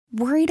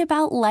Worried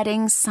about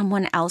letting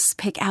someone else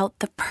pick out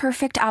the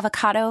perfect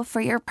avocado for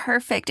your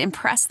perfect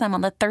impress them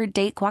on the third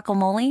date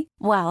guacamole?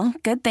 Well,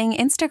 good thing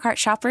Instacart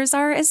shoppers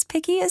are as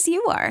picky as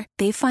you are.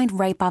 They find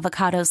ripe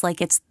avocados like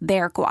it's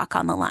their guac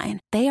on the line.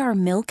 They are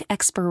milk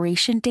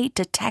expiration date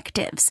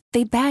detectives.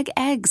 They bag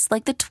eggs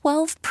like the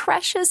 12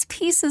 precious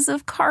pieces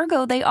of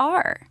cargo they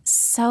are.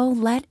 So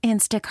let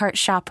Instacart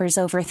shoppers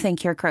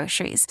overthink your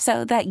groceries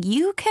so that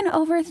you can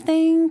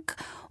overthink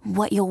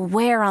what you'll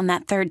wear on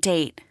that third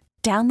date.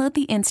 Download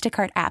the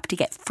Instacart app to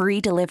get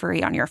free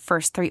delivery on your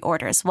first 3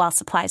 orders while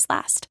supplies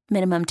last.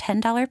 Minimum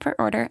 $10 per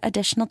order.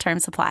 Additional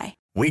terms apply.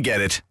 We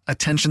get it.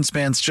 Attention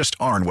spans just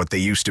aren't what they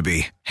used to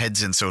be.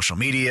 Heads in social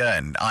media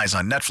and eyes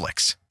on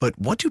Netflix. But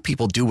what do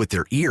people do with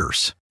their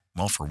ears?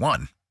 Well, for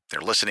one, they're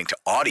listening to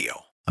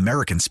audio.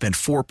 Americans spend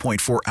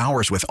 4.4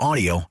 hours with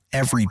audio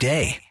every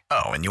day.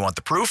 Oh, and you want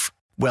the proof?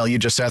 Well, you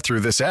just sat through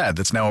this ad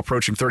that's now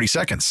approaching 30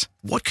 seconds.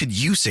 What could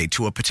you say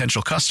to a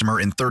potential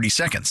customer in 30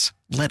 seconds?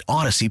 Let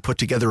Odyssey put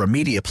together a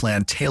media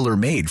plan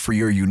tailor-made for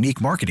your unique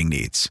marketing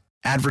needs.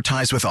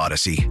 Advertise with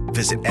Odyssey.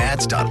 Visit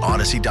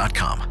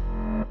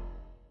ads.odyssey.com.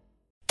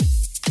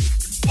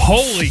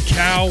 Holy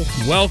cow.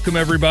 Welcome,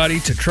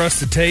 everybody, to Trust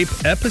the Tape,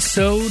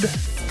 episode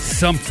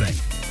something. I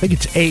think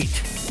it's 8.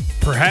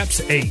 Perhaps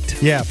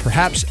 8. Yeah,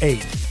 perhaps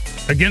 8.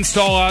 Against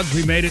all odds,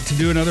 we made it to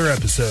do another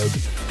episode.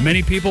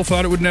 Many people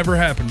thought it would never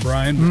happen,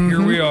 Brian, but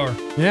here we are.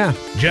 Yeah.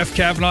 Jeff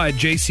Kavanaugh at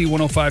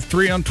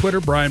JC1053 on Twitter.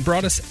 Brian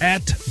Broaddus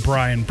at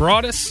Brian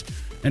Broaddus.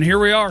 And here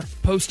we are,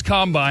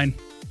 post-Combine,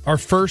 our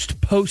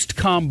first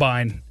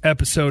post-Combine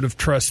episode of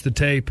Trust the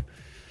Tape,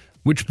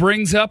 which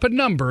brings up a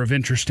number of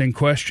interesting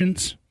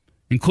questions,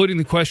 including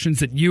the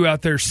questions that you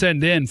out there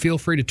send in. Feel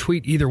free to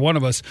tweet either one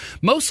of us,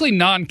 mostly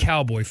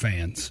non-Cowboy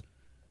fans.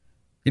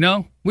 You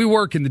know, we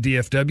work in the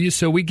DFW,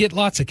 so we get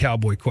lots of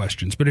Cowboy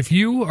questions. But if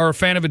you are a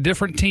fan of a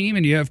different team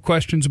and you have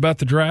questions about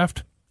the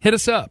draft, hit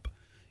us up.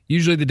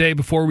 Usually the day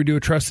before we do a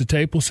Trust the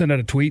Tape, we'll send out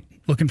a tweet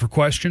looking for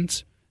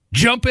questions.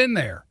 Jump in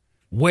there,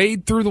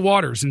 wade through the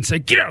waters, and say,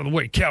 get out of the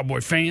way,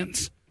 Cowboy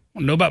fans. I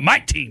want to know about my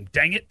team,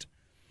 dang it.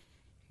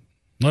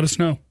 Let us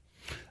know.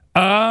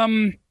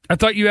 I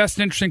thought you asked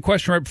an interesting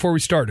question right before we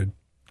started,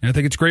 and I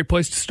think it's a great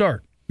place to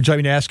start. Would you like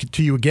me to ask it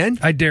to you again?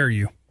 I dare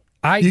you.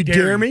 You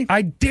dare me?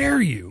 I dare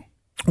you.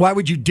 Why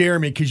would you dare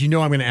me? Because you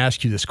know I'm going to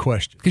ask you this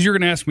question. Because you're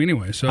going to ask me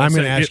anyway. So I'm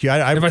going to ask you.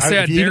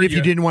 Even if you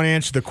you didn't want to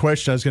answer the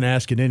question, I was going to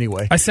ask it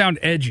anyway. I sound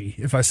edgy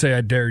if I say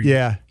I dare you.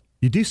 Yeah,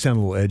 you do sound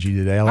a little edgy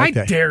today. I like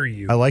that. I dare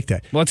you. I like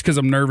that. Well, that's because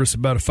I'm nervous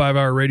about a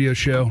 5-hour radio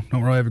show.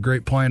 Don't really have a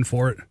great plan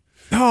for it.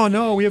 Oh,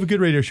 no, we have a good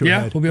radio show.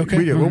 Yeah, we'll be okay.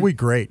 We do. We'll be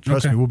great.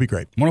 Trust me, we'll be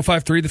great.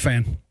 105.3 The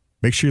Fan.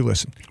 Make sure you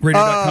listen.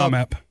 Radio.com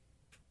app.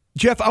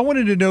 Jeff, I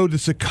wanted to know,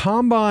 does the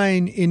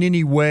Combine in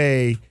any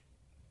way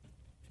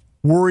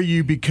worry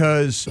you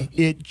because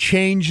it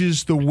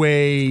changes the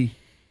way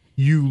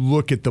you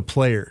look at the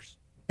players?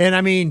 And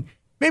I mean,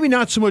 maybe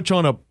not so much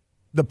on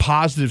the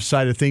positive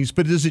side of things,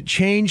 but does it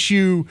change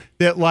you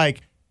that,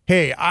 like,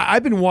 hey,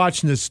 I've been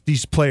watching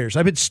these players,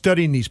 I've been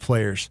studying these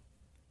players,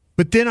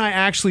 but then I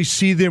actually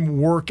see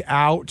them work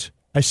out,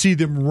 I see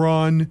them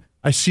run,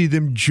 I see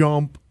them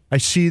jump, I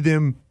see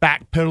them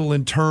backpedal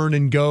and turn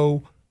and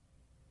go.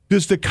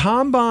 Does the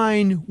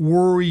Combine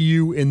worry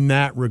you in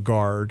that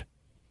regard?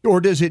 Or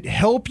does it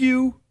help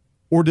you,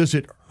 or does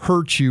it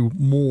hurt you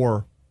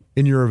more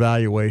in your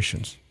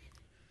evaluations?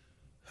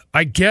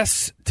 I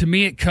guess, to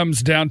me, it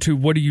comes down to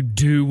what do you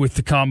do with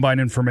the Combine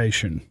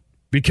information?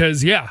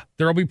 Because, yeah,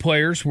 there will be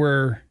players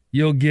where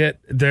you'll get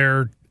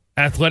their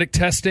athletic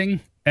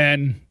testing,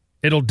 and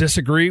it'll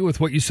disagree with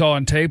what you saw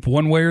on tape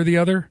one way or the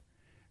other.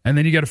 And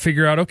then you got to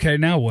figure out, okay,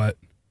 now what?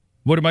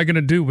 What am I going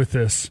to do with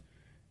this?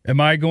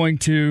 Am I going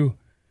to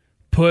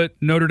put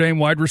Notre Dame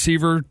wide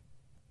receiver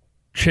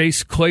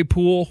Chase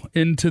Claypool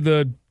into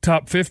the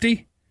top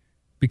 50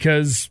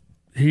 because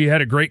he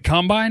had a great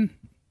combine,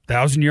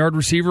 1,000-yard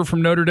receiver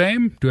from Notre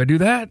Dame? Do I do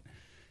that?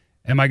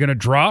 Am I going to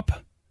drop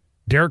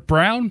Derek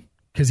Brown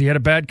because he had a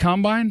bad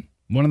combine,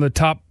 one of the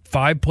top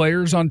 5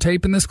 players on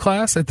tape in this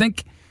class? I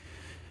think,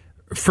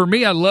 for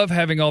me, I love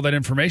having all that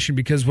information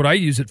because what I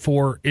use it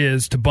for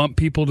is to bump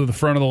people to the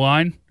front of the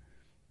line.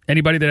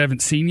 Anybody that I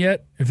haven't seen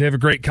yet, if they have a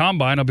great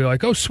combine, I'll be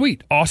like, oh,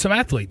 sweet, awesome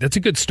athlete. That's a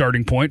good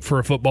starting point for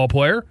a football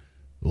player.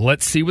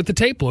 Let's see what the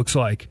tape looks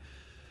like.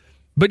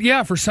 But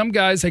yeah, for some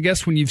guys, I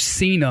guess when you've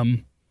seen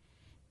them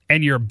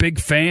and you're a big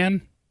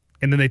fan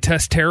and then they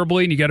test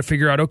terribly and you got to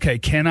figure out, okay,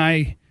 can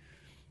I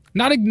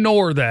not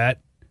ignore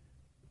that,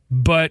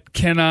 but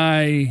can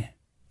I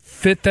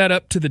fit that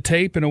up to the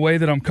tape in a way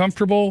that I'm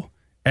comfortable?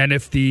 And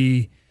if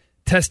the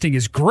testing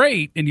is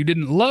great and you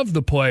didn't love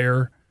the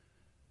player,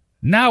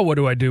 now what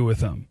do I do with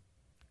them?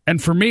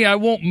 And for me, I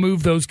won't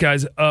move those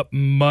guys up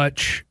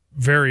much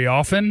very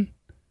often.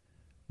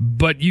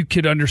 But you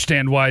could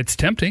understand why it's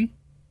tempting.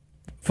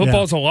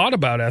 Football's a lot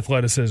about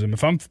athleticism.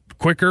 If I'm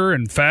quicker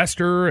and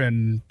faster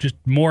and just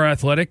more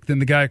athletic than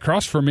the guy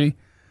across from me,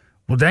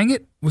 well, dang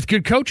it, with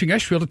good coaching, I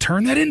should be able to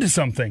turn that into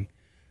something.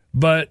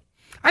 But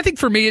I think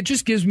for me, it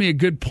just gives me a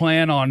good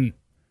plan on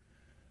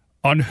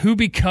who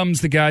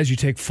becomes the guys you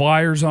take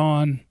flyers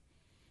on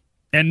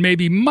and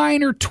maybe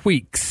minor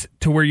tweaks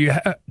to where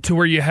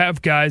you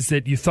have guys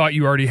that you thought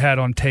you already had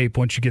on tape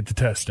once you get the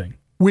testing.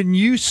 When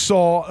you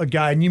saw a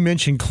guy, and you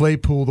mentioned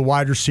Claypool, the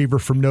wide receiver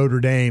from Notre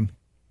Dame,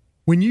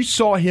 when you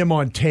saw him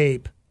on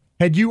tape,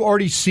 had you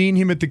already seen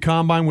him at the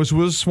Combine? Was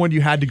this one you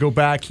had to go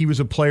back? He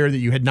was a player that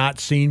you had not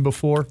seen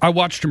before? I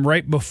watched him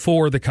right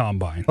before the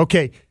Combine.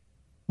 Okay.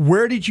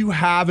 Where did you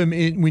have him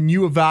when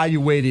you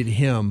evaluated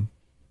him?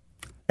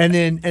 And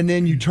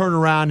then you turn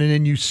around and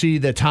then you see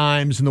the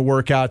times and the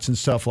workouts and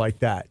stuff like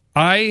that.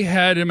 I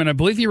had him, and I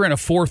believe he ran a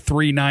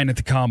 4.39 at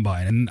the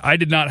Combine, and I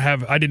did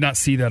not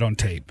see that on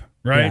tape.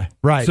 Right, yeah,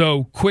 right.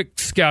 So quick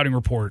scouting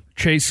report: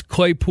 Chase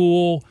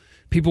Claypool.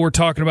 People were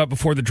talking about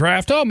before the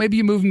draft. Oh, maybe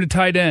you move him to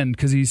tight end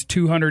because he's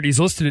 200. He's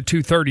listed at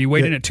 230. He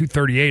weighed in at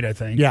 238, I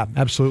think. Yeah,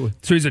 absolutely.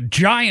 So he's a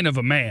giant of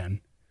a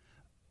man.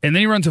 And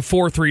then he runs a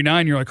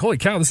 4.39. You're like, holy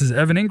cow, this is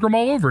Evan Ingram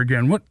all over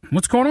again.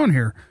 What's going on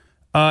here?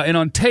 And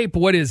on tape,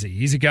 what is he?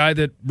 He's a guy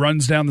that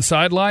runs down the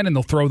sideline and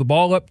they'll throw the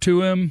ball up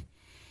to him.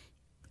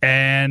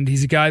 And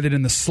he's a guy that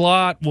in the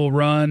slot will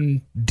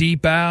run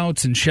deep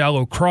outs and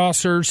shallow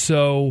crossers.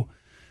 So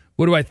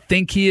what do I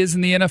think he is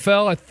in the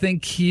NFL? I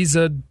think he's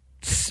a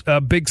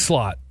big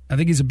slot. I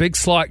think he's a big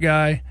slot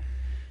guy.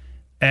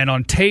 And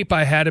on tape,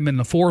 I had him in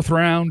the 4th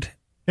round.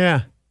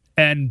 Yeah.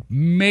 And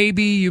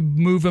maybe you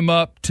move him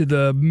up to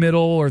the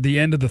middle or the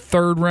end of the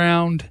 3rd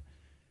round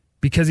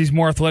because he's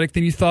more athletic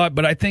than you thought.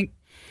 But I think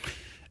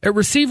at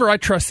receiver, I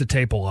trust the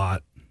tape a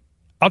lot.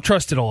 I'll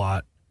trust it a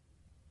lot.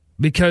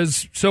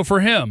 Because, so for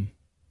him,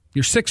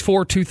 you're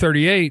 6'4",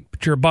 238,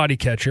 but you're a body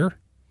catcher.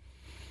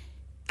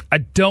 I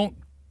don't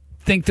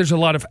think there's a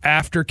lot of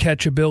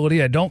after-catch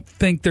ability. I don't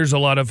think there's a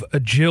lot of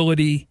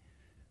agility.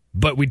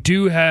 But we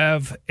do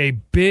have a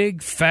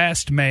big,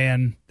 fast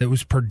man that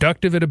was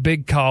productive at a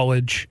big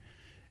college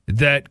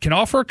that can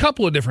offer a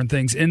couple of different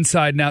things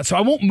inside and out. So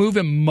I won't move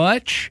him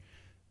much,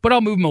 but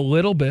I'll move him a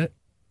little bit.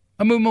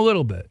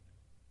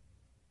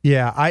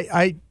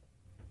 Yeah,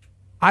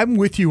 I'm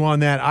with you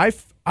on that.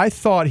 I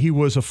thought he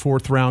was a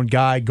 4th-round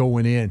guy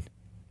going in.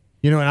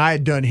 And I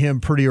had done him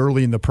pretty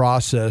early in the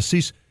process.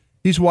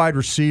 These wide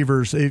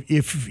receivers,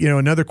 if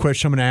another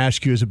question I'm going to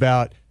ask you is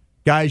about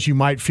guys you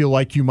might feel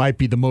like you might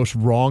be the most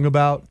wrong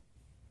about.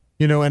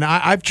 And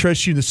I've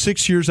trusted you in the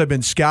 6 years I've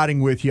been scouting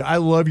with you. I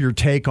love your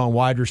take on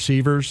wide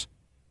receivers.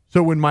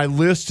 So when my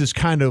list is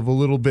kind of a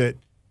little bit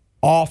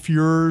off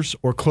yours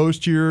or close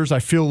to yours, I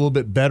feel a little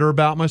bit better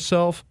about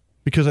myself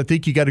because I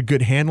think you got a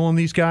good handle on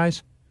these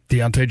guys.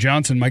 Deontay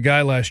Johnson, my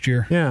guy last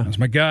year. Yeah, that's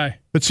my guy.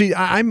 But see,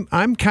 I'm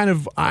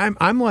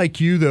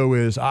like you though.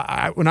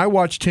 When I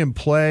watched him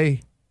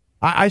play,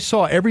 I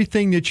saw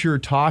everything that you're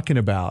talking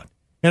about.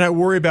 And I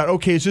worry about,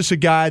 okay, is this a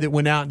guy that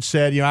went out and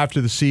said,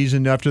 after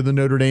the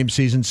Notre Dame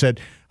season, said,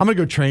 I'm going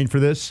to go train for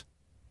this.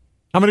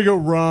 I'm going to go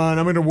run.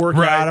 I'm going to work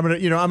out. I'm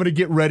going to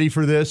get ready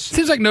for this.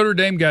 Seems like Notre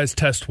Dame guys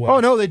test well.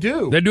 Oh no, they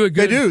do. They do a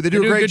good. They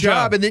do a great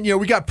job. And then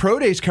we got pro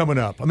days coming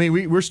up. I mean,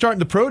 we're starting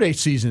the pro day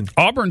season.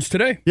 Auburn's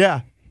today.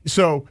 Yeah.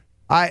 So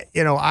I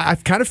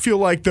kind of feel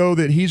like though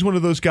that he's one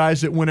of those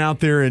guys that went out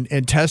there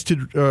and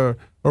tested or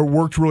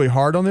worked really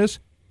hard on this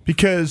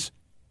because.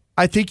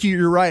 I think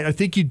you're right. I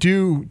think you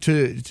do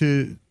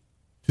to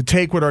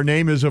take what our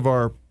name is of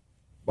our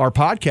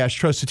podcast,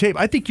 trust the tape.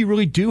 I think you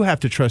really do have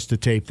to trust the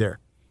tape there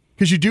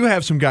because you do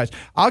have some guys.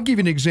 I'll give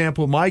you an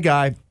example of my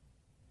guy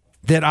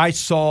that I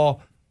saw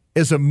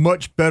as a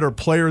much better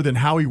player than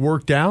how he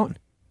worked out,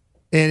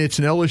 and it's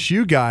an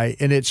LSU guy,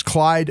 and it's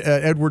Clyde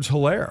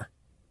Edwards-Helaire.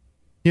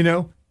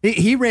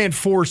 He ran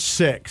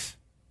 4.6.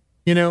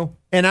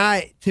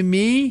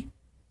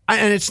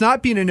 And it's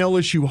not being an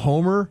LSU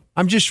homer.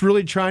 I'm just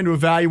really trying to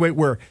evaluate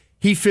where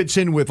he fits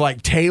in with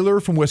like Taylor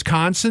from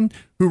Wisconsin,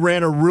 who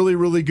ran a really,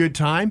 really good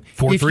time.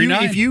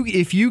 4.39.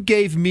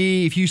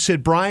 If you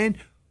said, Brian,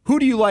 who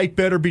do you like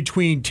better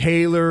between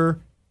Taylor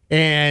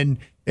and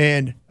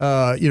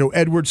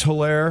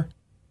Edwards-Helaire?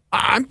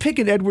 I'm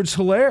picking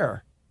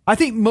Edwards-Helaire. I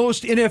think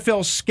most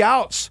NFL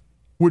scouts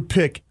would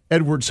pick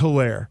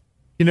Edwards-Helaire.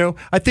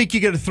 I think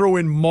you got to throw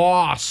in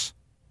Moss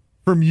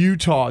from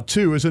Utah,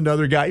 too, is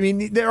another guy. I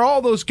mean, they're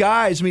all those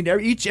guys. I mean,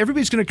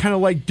 everybody's going to kind of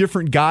like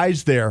different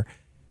guys there.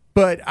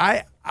 But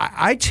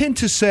I tend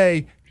to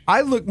say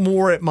I look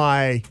more at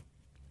my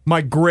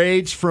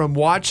grades from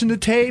watching the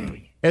tape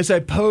as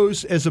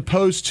opposed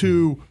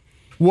to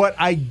what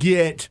I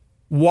get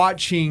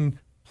watching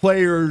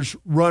players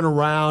run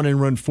around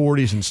and run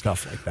 40s and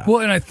stuff like that. Well,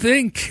 and I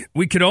think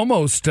we could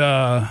almost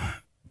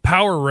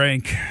power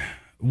rank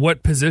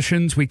what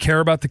positions we care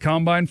about the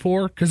combine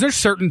for, because there's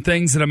certain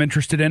things that I'm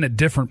interested in at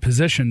different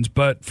positions.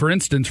 But for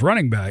instance,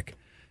 running back,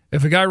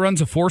 if a guy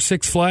runs a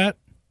 4.6 flat,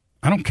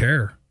 I don't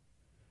care.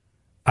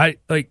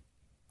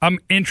 I'm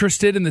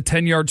interested in the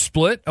 10-yard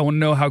split. I want to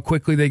know how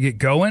quickly they get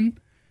going.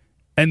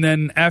 And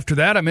then after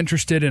that, I'm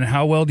interested in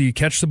how well do you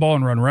catch the ball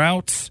and run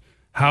routes?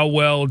 How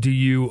well do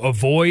you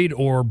avoid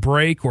or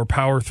break or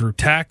power through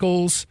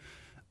tackles?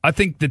 I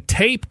think the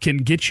tape can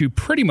get you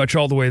pretty much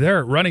all the way there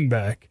at running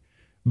back.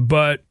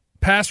 But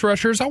pass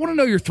rushers, I want to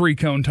know your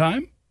 3-cone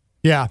time.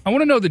 Yeah. I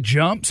want to know the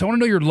jumps. I want to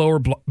know your lower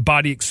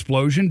body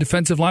explosion,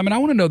 defensive lineman. I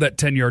want to know that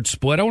 10-yard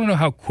split. I want to know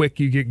how quick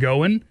you get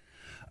going.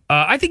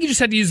 I think you just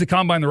have to use the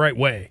combine the right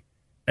way.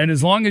 And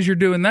as long as you're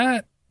doing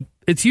that,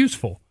 it's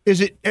useful.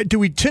 Do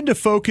we tend to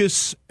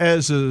focus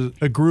as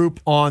a group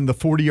on the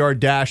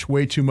 40-yard dash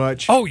way too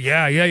much? Oh,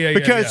 yeah.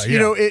 Because, you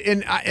know,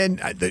 and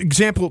the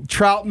example,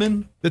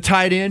 Troutman, the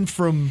tight end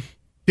from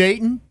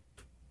Dayton,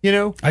 you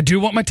know. I do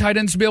want my tight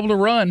ends to be able to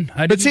run.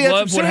 I didn't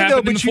love what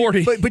happened in the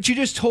 40. But you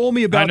just told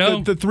me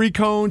about the 3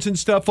 cones and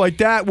stuff like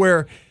that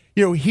where,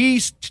 you know,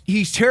 he's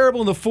terrible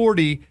in the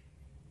 40.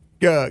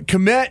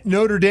 Komet,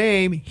 Notre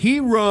Dame, he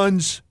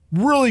runs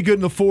really good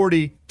in the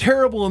 40,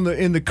 terrible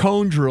in the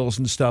cone drills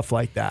and stuff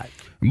like that.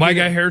 My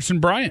guy, Harrison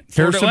Bryant.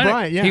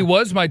 Yeah. He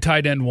was my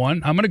tight end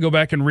one. I'm going to go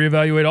back and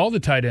reevaluate all the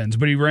tight ends,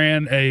 but he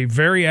ran a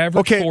very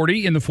average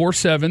 40 in the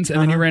 4.7s,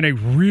 and then he ran a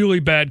really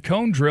bad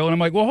cone drill, and I'm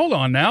like, well, hold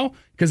on now,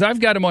 because I've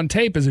got him on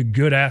tape as a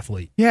good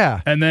athlete.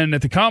 Yeah. And then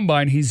at the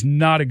combine, he's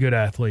not a good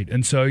athlete,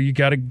 and so you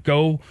got to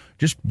go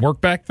just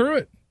work back through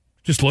it.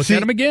 Just look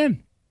at him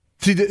again.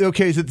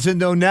 Okay,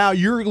 so now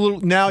you're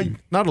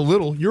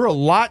you're a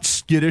lot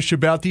skittish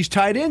about these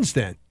tight ends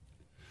then.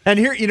 And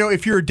here, you know,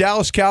 if you're a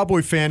Dallas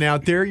Cowboy fan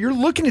out there, you're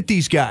looking at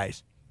these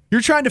guys. You're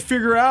trying to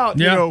figure out,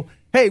 you know,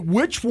 hey,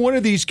 which one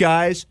of these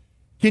guys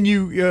can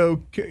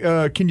you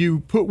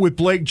put with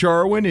Blake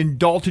Jarwin and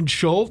Dalton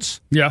Schultz?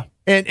 Yeah.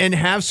 And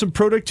have some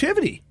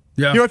productivity.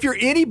 Yeah. You know, if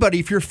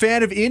you're a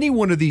fan of any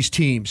one of these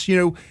teams, you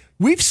know,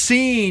 we've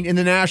seen in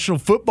the National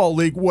Football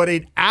League what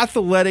an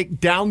athletic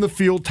down the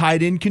field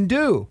tight end can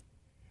do.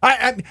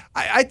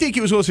 I think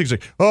it was one of those things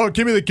like, oh,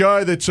 give me the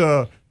guy that's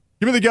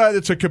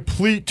a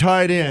complete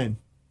tight end.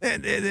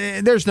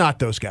 And there's not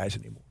those guys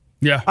anymore.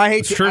 Yeah, I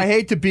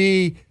hate to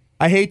be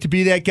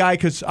that guy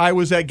because I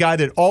was that guy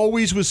that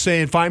always was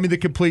saying, find me the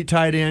complete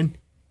tight end.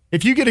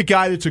 If you get a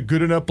guy that's a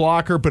good enough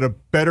blocker but a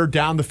better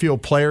down the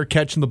field player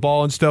catching the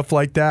ball and stuff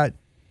like that,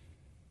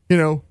 you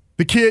know,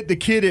 the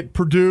kid at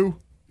Purdue,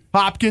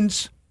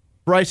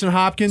 Bryson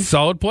Hopkins,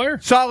 solid player.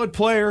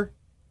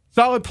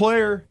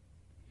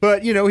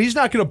 But, you know, he's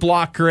not going to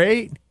block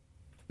great.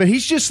 But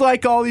he's just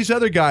like all these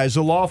other guys,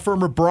 the law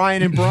firm of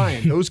Bryan and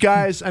Bryan. Those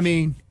guys, I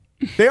mean,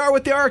 they are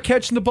what they are,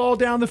 catching the ball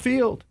down the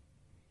field.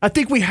 I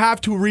think we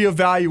have to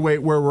reevaluate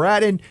where we're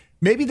at. And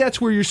maybe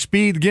that's where your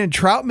speed, again,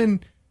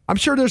 Troutman, I'm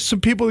sure there's some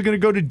people that are going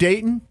to go to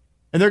Dayton,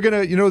 and they're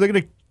going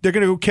to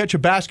go catch a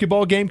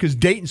basketball game because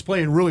Dayton's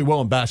playing really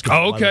well in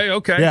basketball. Oh,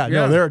 okay. Yeah,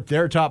 no,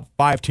 they're a top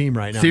 5 team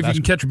right now. See if you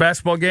can catch a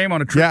basketball game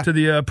on a trip to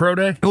the pro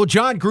day. Well,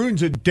 John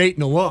Gruden's a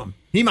Dayton alum.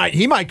 He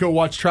might go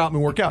watch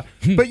Troutman work out.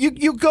 But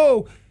you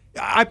go,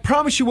 I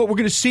promise you what we're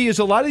going to see is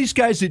a lot of these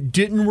guys that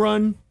didn't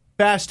run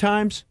fast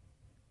times,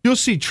 you'll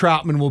see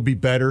Troutman will be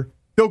better.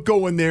 They'll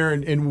go in there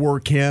and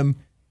work him,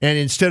 and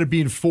instead of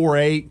being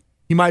 4.8,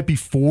 he might be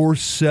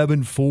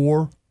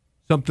 4.74,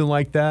 something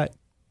like that.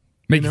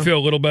 Make you feel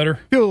a little better?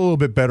 Feel a little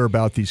bit better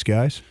about these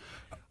guys.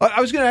 I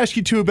was going to ask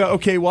you, too, about,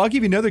 okay, well, I'll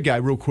give you another guy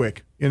real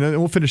quick, and then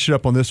we'll finish it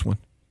up on this one.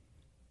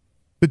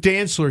 The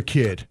Dantzler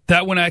kid.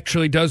 That one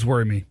actually does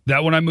worry me.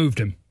 That one I moved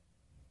him.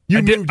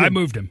 I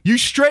moved him. You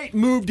straight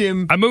moved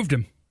him. I moved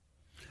him.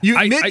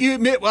 I'm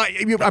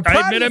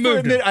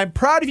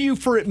proud of you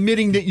for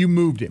admitting that you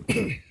moved him.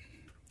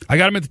 I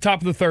got him at the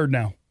top of the 3rd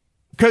now.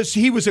 Because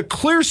he was a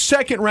clear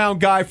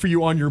second-round guy for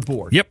you on your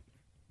board. Yep.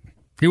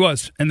 He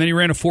was. And then he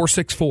ran a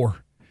 4.64.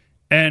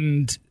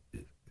 And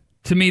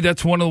to me,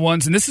 that's one of the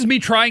ones, and this is me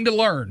trying to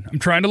learn. I'm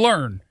trying to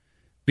learn.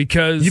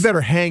 Because you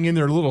better hang in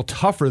there a little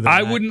tougher than that.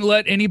 I wouldn't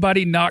let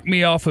anybody knock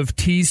me off of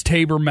Tease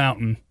Tabor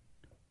Mountain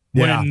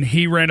when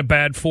he ran a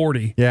bad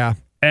 40. Yeah.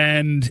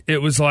 And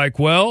it was like,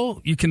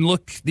 well, you can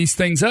look these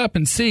things up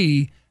and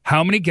see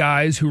how many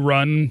guys who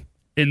run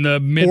in the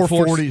mid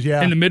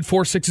 4.40s, in the mid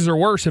 4.6s or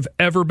worse have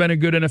ever been a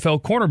good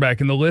NFL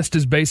cornerback. And the list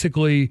is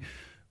basically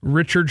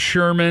Richard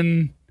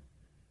Sherman.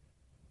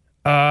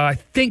 I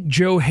think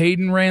Joe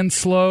Hayden ran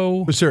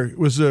slow.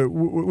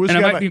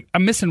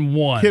 I'm missing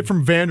one. Kid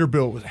from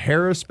Vanderbilt. Was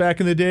Harris back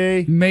in the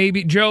day?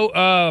 Maybe. Joe,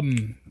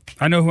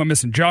 I know who I'm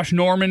missing. Josh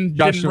Norman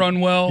didn't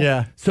run well.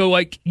 Yeah. So,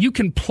 like, you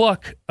can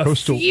pluck a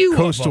few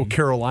Coastal of them.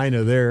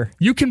 Carolina there.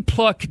 You can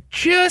pluck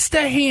just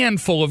a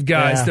handful of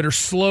guys that are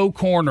slow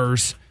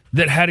corners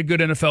that had a good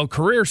NFL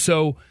career.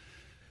 So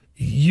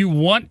you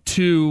want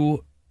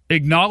to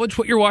acknowledge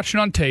what you're watching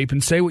on tape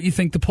and say what you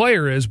think the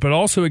player is, but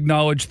also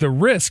acknowledge the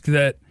risk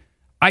that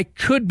I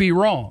could be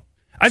wrong.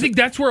 I think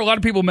that's where a lot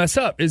of people mess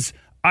up.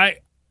 I've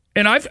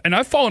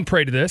fallen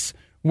prey to this,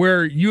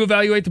 where you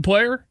evaluate the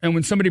player, and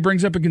when somebody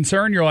brings up a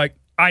concern, you're like,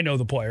 I know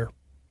the player.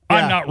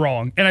 I'm not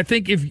wrong. And I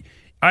think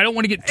I don't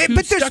want to get too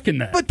stuck in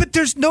that. But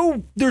there's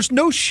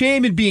no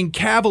shame in being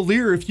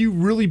cavalier if you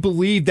really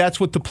believe that's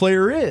what the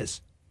player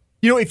is.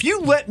 You know, if you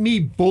let me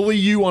bully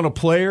you on a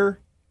player,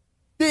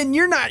 then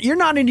you're not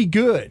any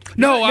good.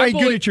 No, you're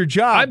not good at your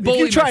job. I bully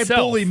if you try myself.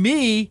 to bully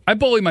me, I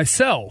bully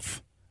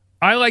myself.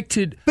 I like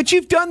to. But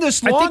you've done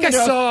this long enough.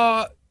 I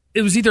saw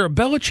it was either a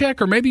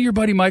Belichick or maybe your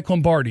buddy Mike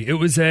Lombardi. It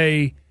was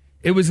an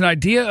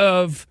idea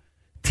of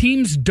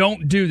teams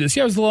don't do this.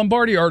 Yeah, it was the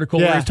Lombardi article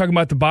where he's talking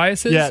about the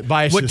biases. Yeah,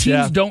 biases. What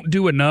teams don't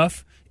do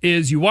enough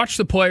is you watch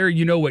the player,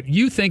 you know what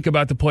you think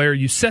about the player,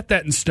 you set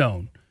that in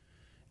stone.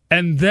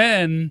 And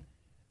then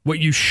what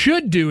you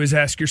should do is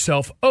ask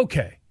yourself,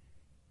 okay,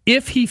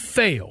 if he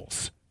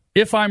fails,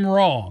 if I'm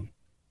wrong,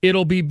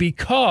 it'll be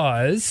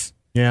because,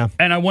 and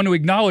I want to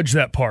acknowledge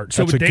that part.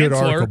 So that's with a good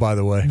Dantzler, article, by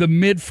the way. The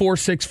mid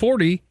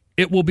 4.640,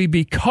 it will be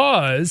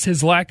because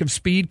his lack of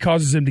speed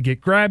causes him to get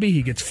grabby.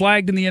 He gets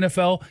flagged in the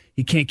NFL.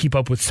 He can't keep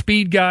up with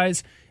speed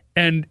guys.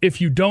 And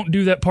if you don't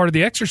do that part of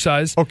the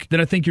exercise, then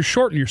I think you're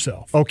shorting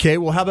yourself. Okay,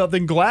 well, how about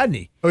then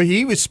Gladney? Oh,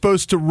 he was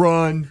supposed to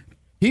run.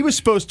 He was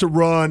supposed to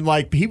run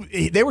like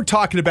they were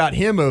talking about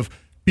him of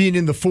being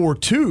in the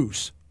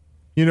 4.2s,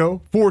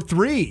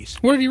 4.3s.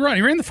 What did he run?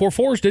 He ran the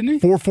 4.4s, didn't he?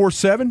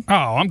 4.47. Oh,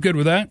 I'm good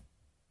with that.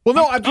 Well,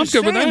 no, I'm just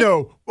good with saying, that.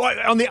 though,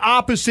 on the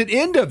opposite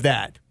end of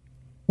that,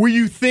 were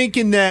you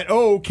thinking that,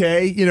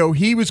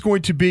 he was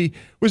going to be,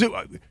 was it?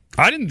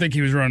 I didn't think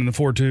he was running the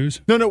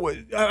 4.2s. No,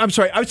 I'm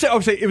sorry. I would say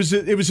it was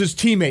his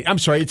teammate. I'm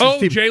sorry. It's his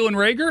teammate.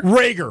 Jalen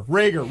Reagor?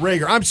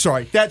 Reagor. I'm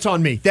sorry. That's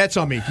on me.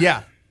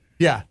 Yeah.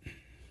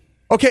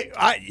 Okay.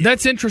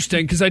 That's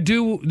interesting because I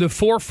do the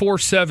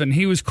 4.47.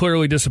 He was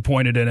clearly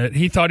disappointed in it.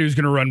 He thought he was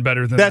going to run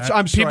better than that.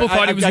 I'm sorry. People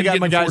thought he was going to get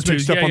my the guys 4.2s.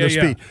 mixed up on the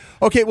speed.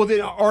 Okay, well,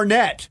 then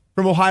Arnett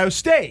from Ohio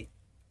State.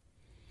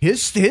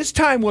 His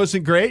time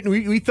wasn't great, and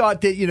we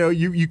thought that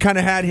you kind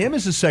of had him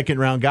as a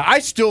second-round guy. I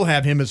still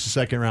have him as a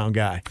second-round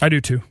guy. I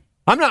do too.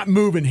 I'm not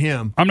moving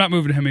him. I'm not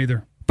moving him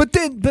either. But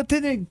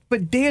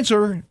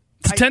Dantzler,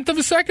 it's a tenth of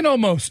a second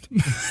almost.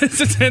 It's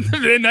a tenth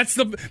of it,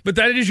 and but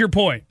that is your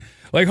point.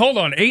 Like, hold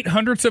on,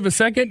 0.08 of a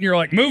second, and you're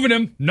like moving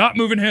him, not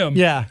moving him.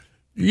 Yeah.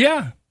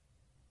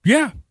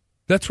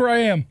 That's where I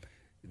am.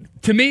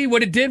 To me,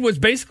 what it did was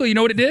basically, you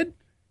know what it did?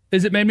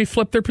 Is it made me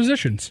flip their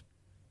positions.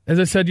 As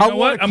I said, I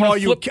want to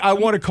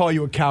call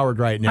you a coward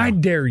right now. I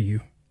dare you.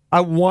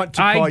 I want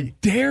to call you.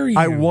 Dare you.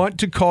 I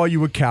want to call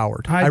you a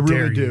coward. I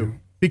really do.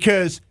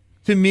 Because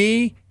to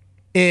me,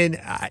 and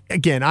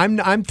again,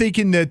 I'm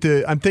thinking that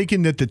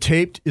the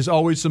taped is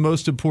always the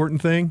most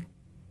important thing,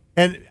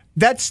 and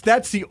that's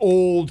the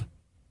old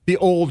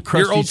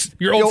crusty.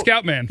 Your old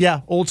scout man.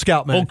 Yeah, old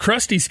scout man. Old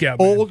crusty scout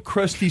man. Old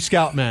crusty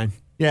scout man.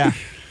 Yeah,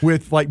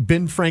 with like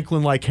Ben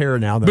Franklin like hair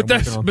now. But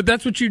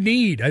that's what you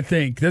need. I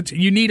think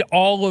you need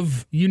all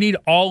of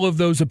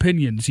those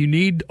opinions. You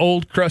need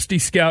old crusty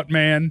scout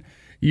man.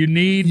 You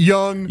need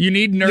young. You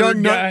need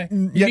nerd guy.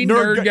 You need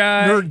nerd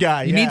guy. Nerd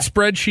guy. You need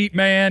spreadsheet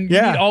man.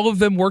 You need all of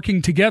them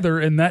working together,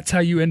 and that's how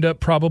you end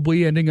up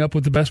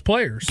with the best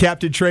players.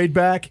 Captain Trade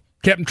Back.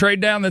 Captain Trade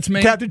Down, that's me.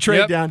 Captain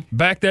Trade Down.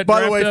 Back that.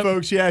 By the way, up.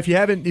 folks, if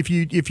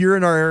you're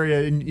in our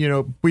area,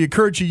 and we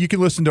encourage you can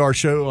listen to our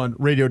show on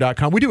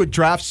radio.com. We do a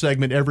draft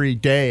segment every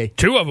day.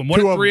 Two of them. One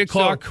at 3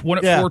 o'clock, one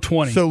at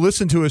 4:20. So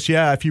listen to us,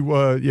 if you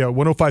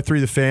 105.3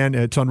 The Fan,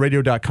 it's on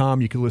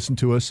radio.com. You can listen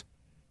to us.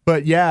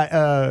 But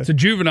it's a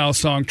Juvenile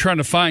song trying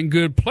to find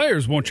good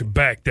players. Won't you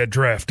back that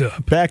draft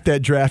up? Back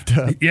that draft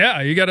up.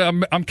 Yeah, you got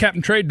to. I'm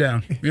Captain Trade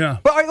Down. Yeah.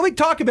 But let me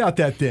talk about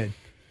that then.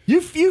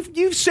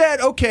 You've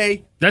said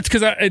okay. That's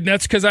because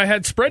I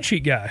had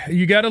Spreadsheet Guy.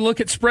 You got to look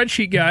at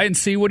Spreadsheet Guy and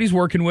see what he's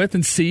working with,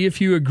 and see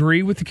if you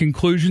agree with the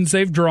conclusions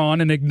they've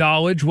drawn, and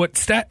acknowledge what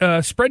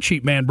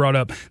Spreadsheet Man brought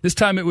up. This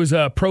time it was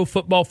Pro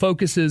Football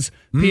Focus's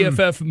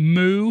PFF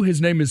Moo.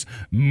 His name is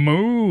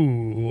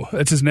Moo.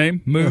 That's his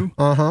name, Moo.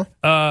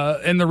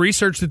 And the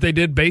research that they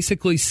did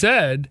basically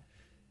said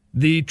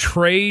the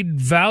trade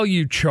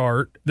value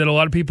chart that a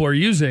lot of people are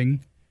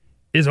using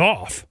is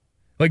off.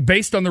 Like,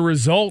 based on the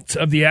results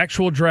of the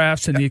actual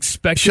drafts and the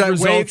expected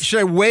results.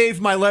 Should I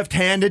wave my left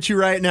hand at you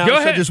right now? Go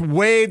ahead. Should I just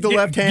wave the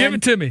left hand? Give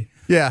it to me.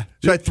 Yeah.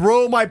 Should I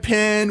throw my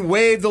pen,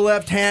 wave the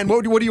left hand?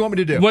 What do you want me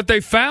to do? What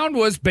they found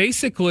was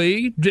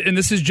basically, and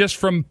this is just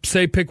from,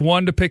 say, pick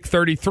 1 to pick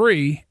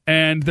 33,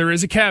 and there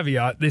is a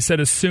caveat. They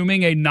said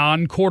assuming a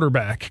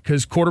non-quarterback,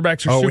 because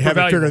quarterbacks are super valuable. We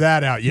haven't figured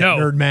that out yet,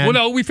 nerd man. Well,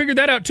 no, we figured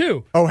that out,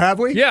 too. Oh, have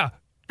we? Yeah.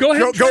 Go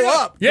ahead. Go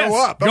up. Yes.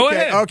 Go up. Go okay.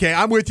 ahead. Okay,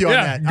 I'm with you on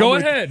that. Go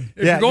ahead.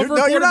 If you're going for a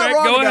quarterback, you're not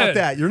wrong go about ahead.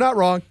 that. You're not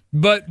wrong.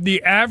 But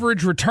the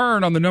average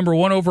return on the number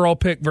 1 overall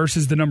pick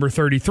versus the number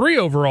 33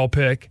 overall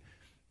pick,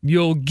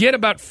 you'll get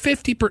about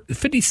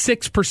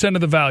 56%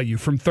 of the value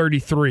from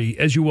 33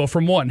 as you will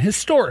from 1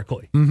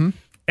 historically. Mm-hmm.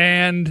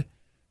 And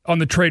on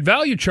the trade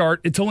value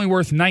chart, it's only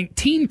worth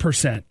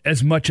 19%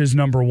 as much as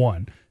number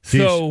 1. Jeez,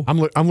 so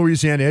I'm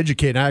Louisiana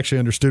educated. I actually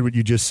understood what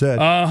you just said.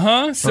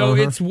 So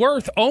it's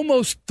worth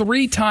almost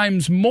 3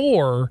 times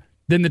more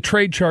than the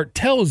trade chart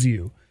tells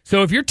you.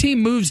 So if your team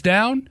moves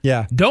down,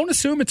 don't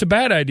assume it's a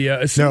bad idea.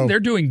 Assume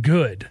they're doing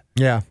good.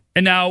 Yeah.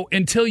 And now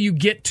until you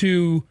get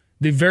to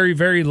the very,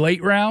 very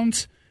late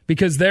rounds,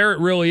 because there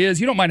it really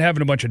is, you don't mind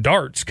having a bunch of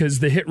darts because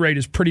the hit rate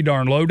is pretty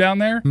darn low down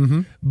there.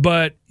 Mm-hmm.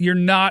 But you're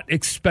not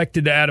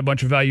expected to add a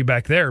bunch of value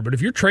back there. But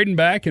if you're trading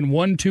back in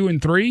 1, 2,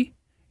 and 3,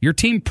 your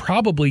team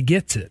probably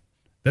gets it.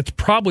 That's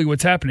probably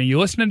what's happening. You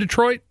listen to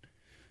Detroit?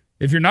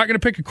 If you're not going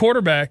to pick a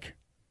quarterback,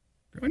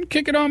 go ahead and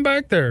kick it on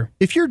back there.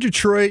 If you're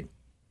Detroit,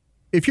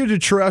 I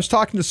was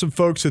talking to some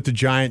folks at the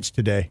Giants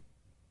today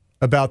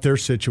about their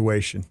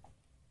situation.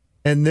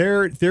 and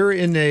they're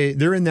in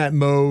that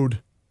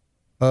mode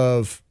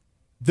of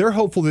they're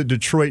hopeful that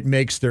Detroit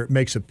makes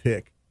a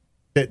pick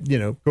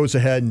that goes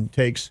ahead and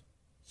takes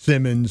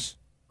Simmons,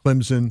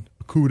 Clemson,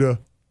 Okudah,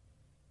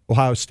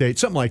 Ohio State,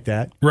 something like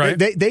that. Right.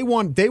 They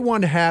want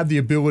to have the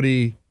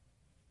ability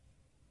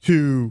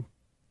to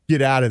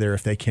get out of there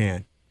if they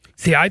can.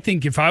 See, I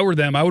think if I were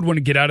them, I would want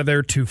to get out of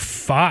there to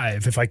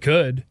 5 if I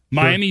could.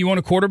 Miami, you want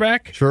a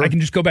quarterback? Sure. I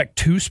can just go back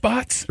 2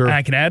 spots. Sure. And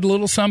I can add a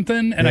little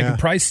something, and I can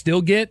probably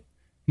still get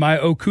my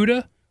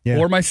Okudah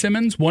or my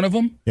Simmons, one of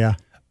them. Yeah.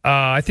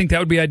 I think that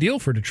would be ideal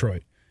for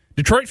Detroit.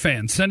 Detroit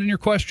fans, send in your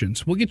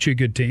questions. We'll get you a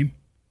good team.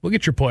 We'll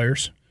get your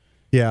players.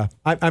 Yeah,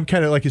 I'm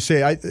kind of like you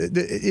say.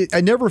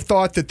 I never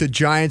thought that the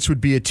Giants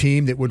would be a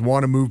team that would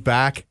want to move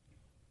back.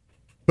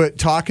 But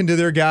talking to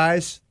their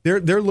guys, they're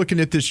looking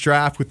at this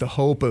draft with the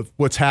hope of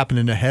what's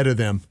happening ahead of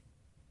them.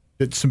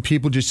 That some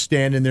people just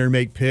stand in there and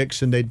make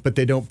picks, but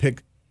they don't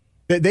pick.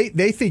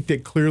 They think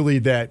that clearly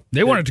that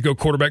they wanted to go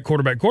quarterback.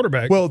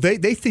 Well, they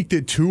think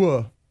that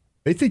Tua.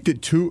 They think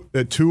that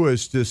Tua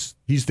is just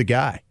he's the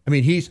guy. I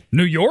mean, he's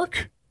New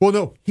York. Well,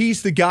 no,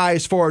 he's the guy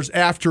as far as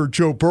after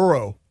Joe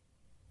Burrow.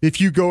 If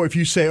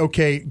you say,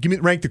 okay,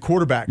 rank the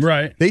quarterbacks.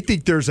 Right. They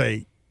think there's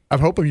I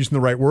hope I'm using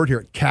the right word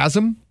here,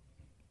 chasm.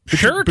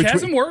 Sure,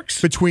 chasm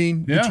works.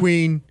 Between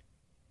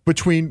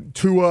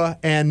Tua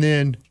and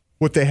then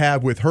what they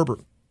have with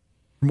Herbert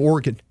from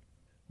Oregon.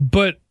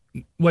 But,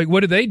 what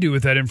do they do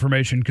with that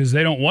information? Because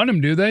they don't want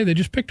him, do they? They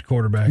just picked a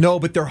quarterback. No,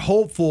 but they're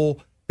hopeful.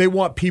 They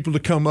want people to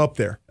come up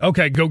there.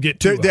 Okay, go get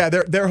Tua. Yeah,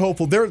 they're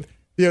hopeful. They're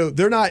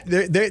not.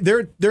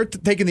 They're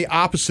taking the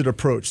opposite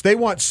approach. They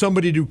want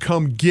somebody to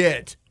come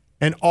get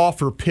and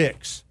offer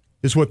picks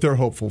is what they're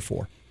hopeful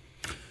for.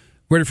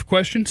 Ready for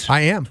questions? I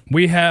am.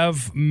 We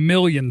have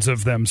millions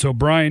of them. So,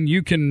 Brian,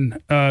 you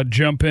can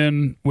jump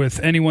in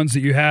with any ones that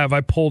you have. I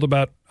pulled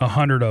about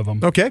 100 of them.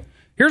 Okay.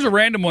 Here's a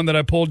random one that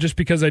I pulled just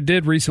because I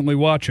did recently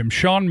watch him.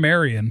 Sean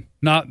Marion,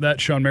 not that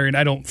Sean Marion,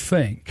 I don't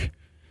think,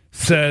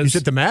 says... He's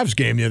at the Mavs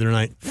game the other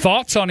night.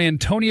 Thoughts on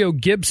Antonio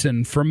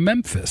Gibson from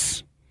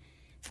Memphis?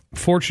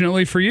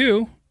 Fortunately for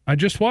you, I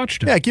just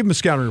watched him. Yeah, give him a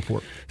scouting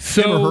report.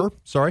 So, him or her,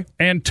 sorry.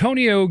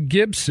 Antonio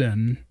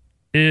Gibson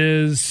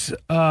is...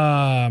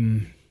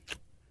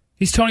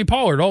 he's Tony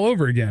Pollard all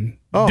over again.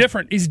 Oh.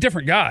 He's a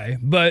different guy,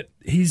 but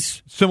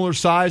he's similar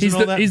size and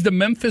all that. He's the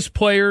Memphis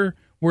player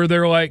where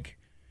they're like,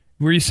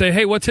 where you say,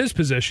 "Hey, what's his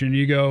position?"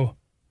 You go,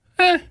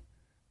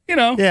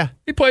 yeah,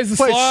 he plays the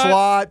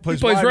slot. He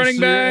plays running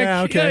back.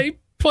 Yeah, okay. Yeah, he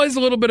plays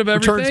a little bit of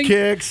everything. Returns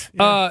kicks.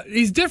 Yeah.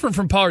 He's different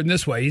from Pollard in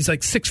this way. He's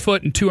like 6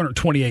 foot and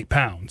 228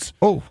 pounds.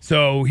 Oh,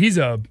 so he's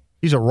a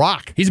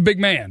rock. He's a big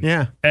man.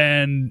 Yeah,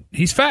 and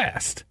he's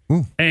fast.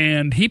 Ooh.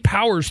 And he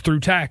powers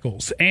through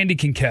tackles, and he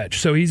can catch.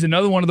 So he's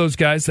another one of those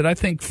guys that I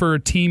think for a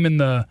team in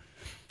the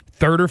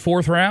 3rd or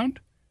 4th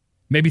round,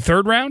 maybe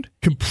 3rd round.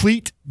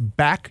 Complete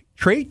back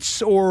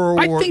traits? Or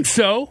I think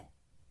so.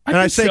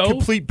 I say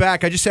complete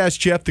back. I just asked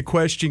Jeff the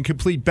question.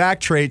 Complete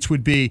back traits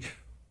would be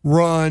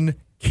run,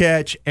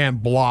 catch,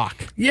 and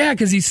block. Yeah,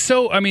 because he's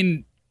so,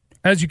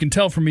 as you can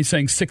tell from me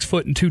saying 6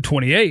 foot and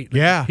 228,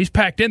 yeah, he's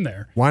packed in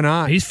there. Why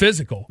not? He's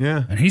physical.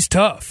 Yeah. And he's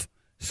tough.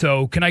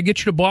 So can I get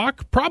you to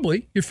block?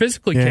 Probably. You're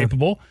physically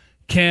capable.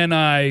 Can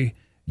I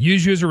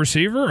use you as a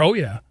receiver? Oh,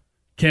 yeah.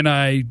 Can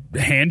I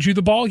hand you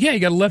the ball? Yeah, you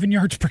got 11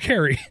 yards per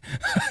carry.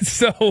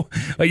 So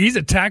he's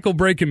a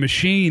tackle-breaking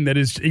machine.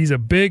 He's a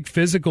big,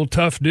 physical,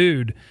 tough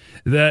dude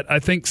that I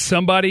think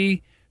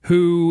somebody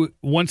who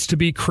wants to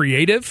be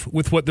creative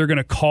with what they're going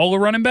to call a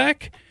running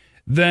back,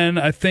 then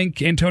I think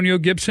Antonio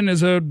Gibson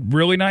is a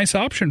really nice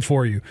option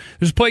for you.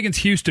 There's a play against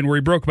Houston where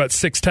he broke about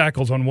 6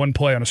 tackles on one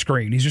play on a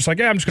screen. He's just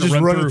like, I'm just going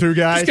to run through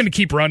guys. Just going to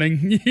keep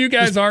running. You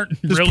guys aren't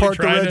just really part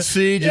trying the Red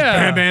Sea, just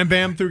bam, bam,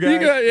 bam through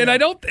guys. And I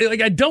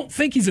don't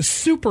think he's a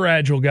super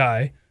agile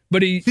guy,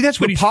 but that's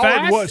what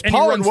Pollard was.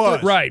 Pollard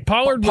was right.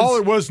 Pollard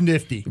was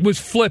nifty. Was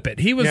flip it.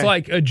 He was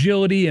like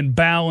agility and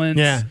balance.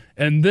 Yeah.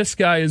 And this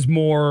guy is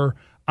more.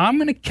 I'm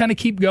going to kind of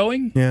keep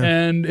going. Yeah.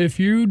 And if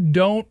you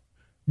don't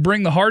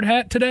bring the hard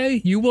hat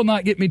today, you will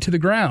not get me to the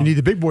ground. You need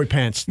the big boy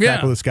pants to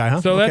tackle this guy,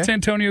 huh? So that's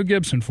Antonio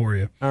Gibson for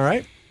you. All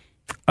right.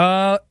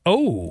 Can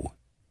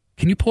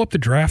you pull up the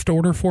draft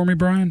order for me,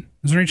 Brian?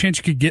 Is there any chance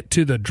you could get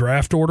to the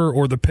draft order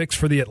or the picks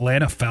for the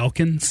Atlanta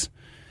Falcons?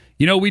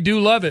 We do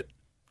love it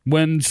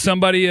when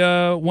somebody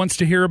wants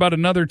to hear about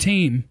another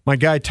team. My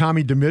guy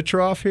Tommy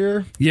Dimitroff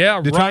here.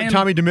 Yeah, Did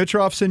Tommy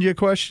Dimitroff send you a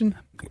question?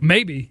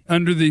 Maybe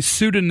under the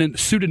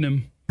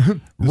pseudonym.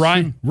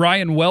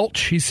 Ryan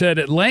Welch, he said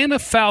Atlanta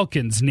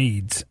Falcons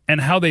needs and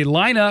how they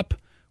line up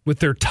with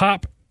their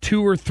top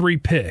 2 or 3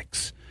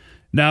 picks.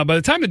 Now, by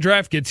the time the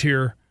draft gets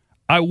here,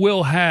 I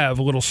will have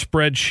a little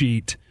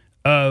spreadsheet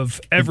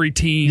of every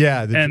team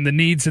and the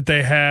needs that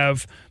they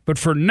have. But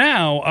for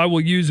now, I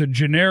will use a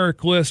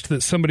generic list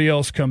that somebody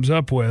else comes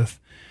up with.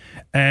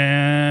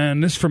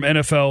 And this is from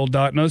NFL.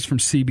 No, this is from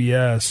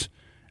CBS.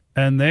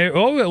 And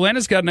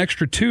Atlanta's got an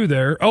extra 2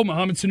 there. Oh,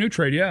 Mohamed Sanu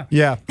trade, yeah.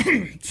 Yeah.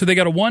 So they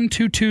got a 1,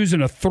 2 2s,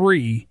 and a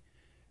 3.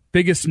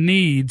 Biggest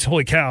needs,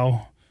 holy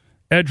cow.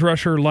 edge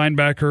rusher,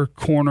 linebacker,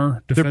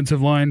 corner,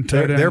 defensive line,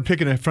 tight end. They're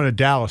picking in front of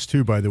Dallas,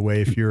 too, by the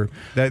way. If you're,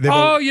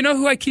 you know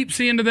who I keep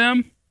seeing to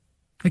them?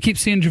 I keep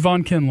seeing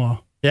Javon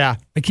Kinlaw. Yeah.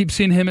 I keep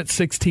seeing him at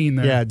 16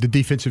 there. Yeah, the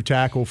defensive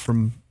tackle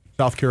from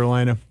South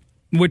Carolina.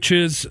 Which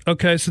is,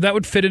 okay, so that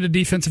would fit into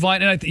defensive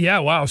line. And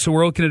wow, so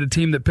we're looking at a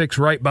team that picks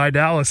right by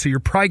Dallas, so you're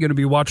probably going to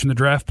be watching the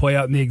draft play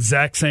out in the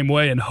exact same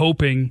way and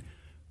hoping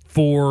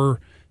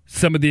for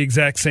some of the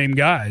exact same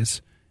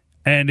guys.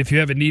 And if you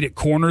have a need at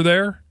corner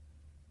there,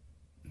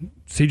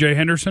 C.J.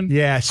 Henderson,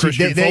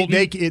 Christian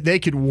Fulton, they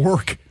could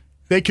work.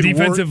 They could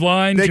defensive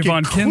line. They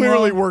Javon could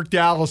clearly Kinlaw, work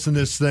Dallas in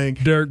this thing.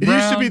 Derek It Brown.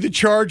 used to be the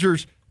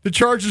Chargers. The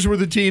Chargers were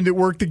the team that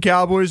worked the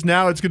Cowboys.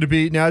 Now it's going to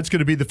be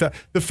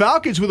the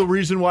Falcons were the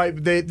reason why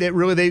they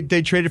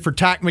traded for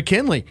Takk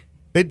McKinley.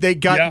 They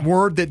got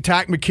word that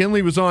Takk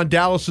McKinley was on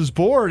Dallas's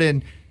board,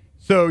 and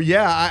so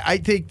I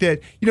think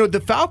that the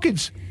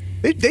Falcons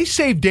they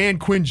saved Dan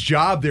Quinn's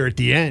job there at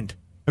the end.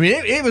 I mean,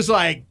 it was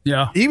like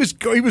he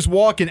was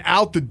walking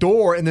out the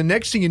door, and the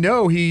next thing you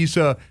know, he's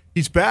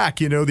back.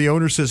 The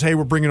owner says, "Hey,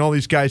 we're bringing all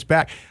these guys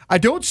back." I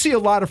don't see a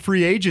lot of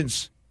free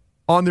agents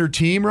on their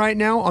team right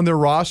now, on their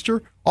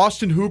roster.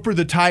 Austin Hooper,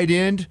 the tight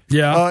end,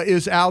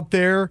 is out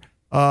there.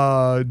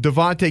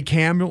 Devontae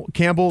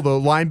Campbell, the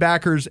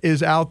linebackers,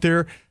 is out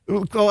there.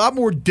 A lot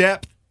more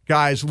depth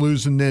guys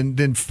losing than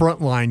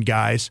frontline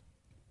guys.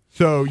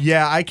 So,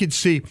 I could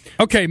see.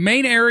 Okay,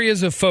 main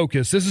areas of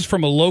focus. This is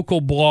from a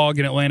local blog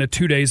in Atlanta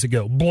 2 days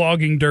ago,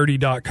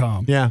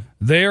 bloggingdirty.com. Yeah.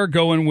 They are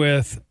going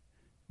with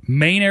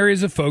main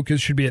areas of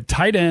focus should be at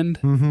tight end,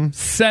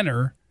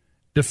 center,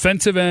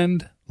 defensive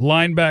end,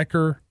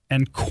 linebacker,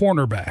 and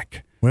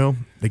cornerback. Well,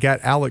 they got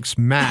Alex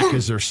Mack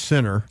as their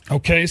center.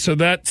 Okay, so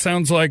that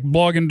sounds like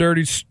Blogging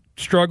Dirty's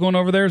struggling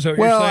over there. Is that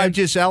what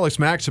you're saying? Alex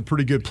Mack's a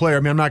pretty good player.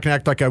 I mean, I'm not going to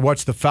act like I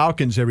watch the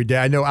Falcons every day.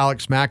 I know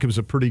Alex Mack was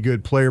a pretty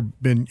good player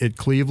at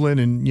Cleveland,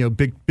 and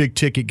big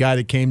ticket guy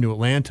that came to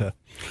Atlanta.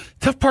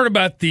 Tough part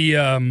about the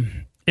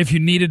if you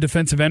need a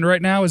defensive end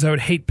right now is I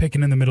would hate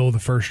picking in the middle of the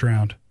first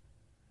round.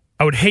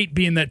 I would hate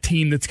being that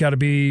team that's got to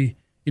be.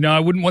 I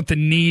wouldn't want the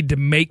need to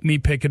make me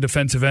pick a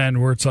defensive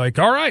end where it's like,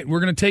 all right, we're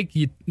going to take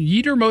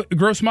Yetur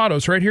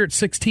Gross-Matos right here at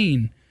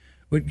 16.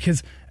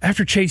 Because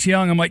after Chase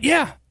Young, I'm like,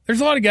 there's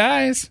a lot of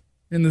guys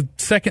in the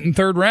second and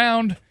third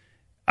round.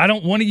 I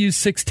don't want to use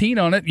 16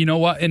 on it. You know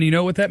what? And you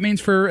know what that means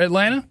for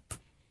Atlanta?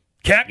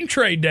 Captain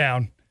trade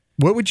down.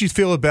 What would you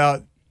feel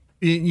about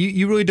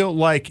you really don't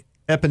like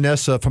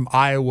Epinesa from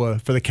Iowa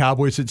for the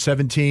Cowboys at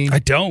 17? I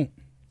don't.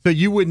 So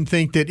you wouldn't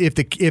think that if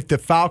the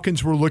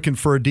Falcons were looking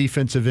for a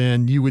defensive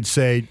end, you would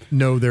say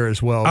no there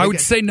as well. I would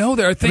say no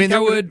there. I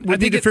would. We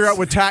need to figure out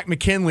what Takk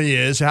McKinley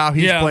is, how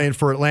he's playing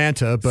for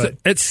Atlanta. But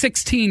at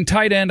 16,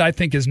 tight end I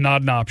think is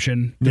not an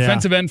option.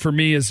 Defensive end for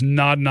me is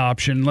not an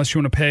option unless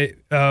you want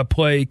to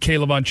play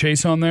Caleb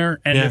Chase on there.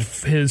 And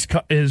if his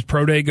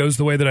pro day goes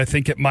the way that I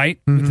think it might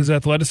with his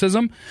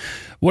athleticism,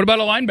 what about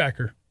a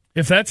linebacker?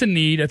 If that's a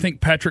need, I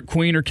think Patrick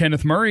Queen or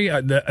Kenneth Murray,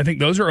 I think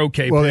those are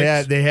okay picks. Well,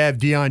 they have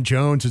Deion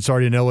Jones. It's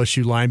already an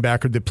LSU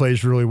linebacker that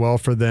plays really well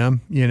for them.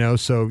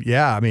 So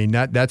I mean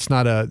that's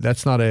not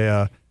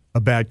a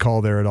bad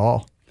call there at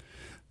all.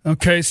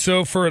 Okay,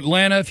 so for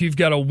Atlanta, if you've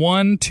got a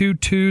 1, 2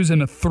 2s,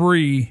 and a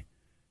 3,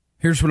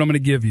 here's what I'm going to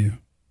give you.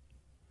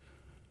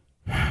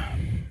 Can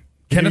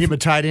you give him a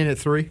tight end at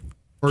 3?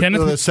 Or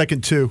the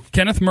second 2?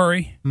 Kenneth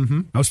Murray.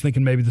 Mm-hmm. I was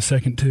thinking maybe the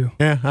second 2.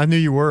 Yeah, I knew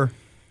you were.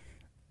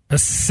 A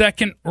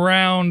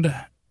second-round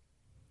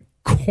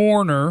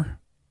corner.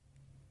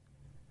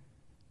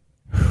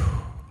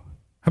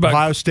 How about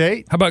Ohio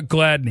State? How about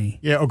Gladney?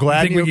 Yeah,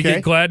 Gladney. Think we could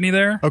get Gladney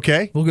there?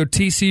 Okay. We'll go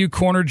TCU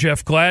corner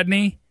Jeff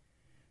Gladney.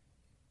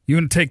 You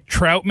want to take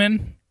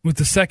Troutman with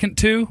the second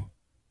 2?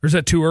 Or is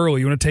that too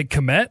early? You want to take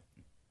Kmet?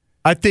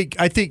 I think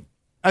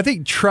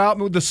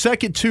Troutman with the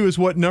second 2 is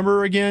what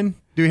number again?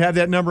 Do we have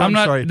that number? I'm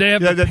sorry. They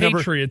have the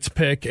Patriots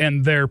pick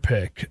and their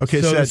pick.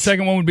 Okay, so the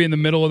second one would be in the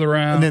middle of the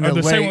round. And then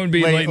the second one would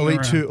be late in the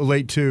round.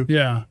 Late 2.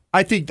 Yeah.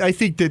 I think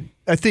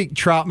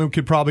Troutman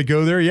could probably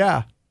go there.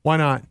 Yeah. Why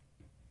not?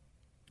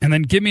 And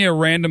then give me a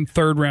random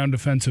third-round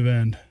defensive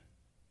end.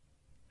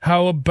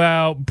 How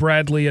about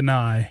Bradley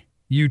Anae,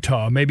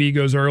 Utah? Maybe he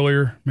goes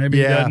earlier. Maybe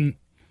he doesn't.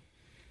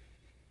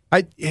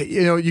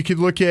 You could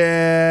look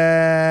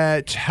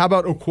at, how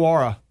about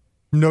Okwara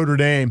from Notre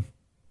Dame?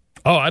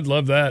 Oh, I'd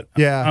love that.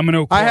 Yeah. I'm an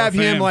Okwara I have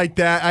fan. him like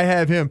that. I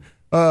have him.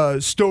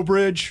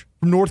 Stowbridge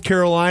from North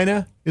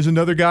Carolina is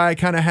another guy I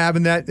kind of have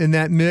in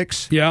that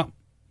mix. Yeah.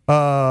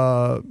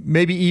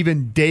 Maybe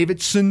even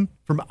Davidson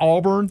from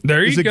Auburn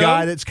is a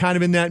guy that's kind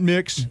of in that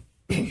mix.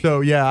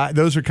 So,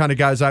 those are kind of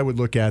guys I would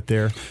look at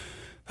there.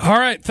 All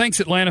right. Thanks,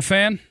 Atlanta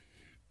fan.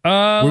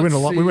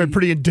 We went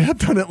pretty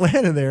in-depth on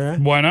Atlanta there. Huh?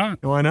 Why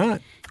not? Why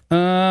not?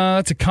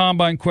 That's a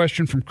combine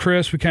question from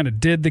Chris. We kind of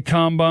did the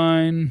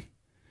combine.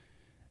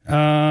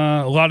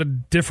 A lot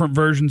of different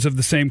versions of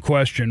the same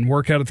question.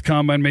 Workout at the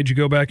combine made you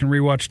go back and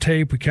rewatch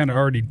tape. We kind of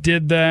already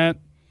did that.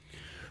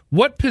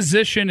 What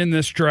position in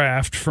this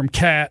draft from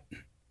Cat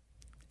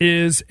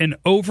is an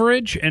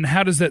overage, and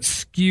how does that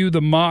skew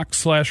the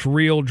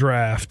mock/real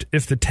draft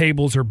if the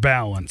tables are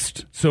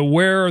balanced? So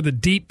where are the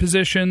deep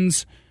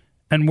positions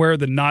and where are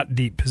the not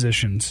deep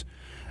positions?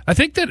 I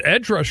think that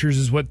edge rushers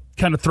is what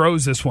kind of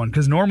throws this one,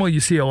 because normally you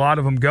see a lot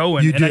of them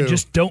going, and I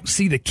just don't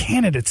see the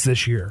candidates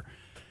this year.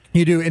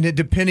 You do, and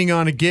depending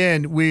on,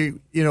 again,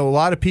 a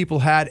lot of people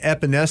had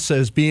Epinesa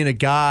as being a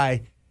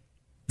guy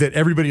that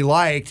everybody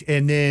liked,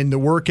 and then the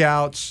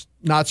workouts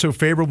not so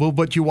favorable,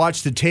 but you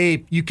watch the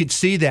tape, you could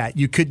see that.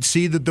 You could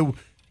see that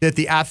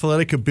the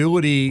athletic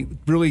ability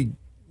really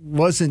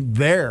wasn't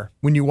there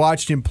when you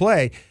watched him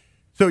play.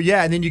 So,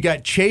 yeah, and then you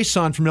got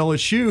Chason from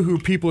LSU, who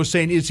people are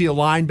saying, is he a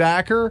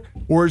linebacker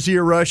or is he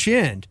a rush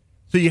end?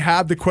 So you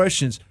have the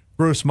questions.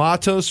 Gross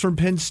Matos from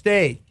Penn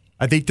State.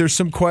 I think there's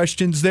some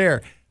questions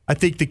there. I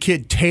think the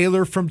kid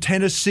Taylor from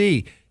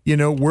Tennessee,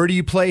 where do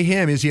you play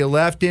him? Is he a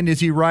left end?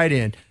 Is he right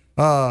end?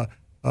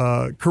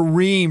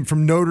 Kareem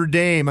from Notre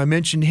Dame, I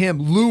mentioned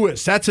him.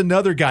 Lewis, that's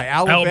another guy.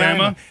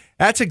 Alabama.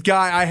 That's a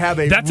guy I have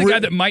a... That's a guy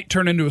that might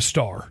turn into a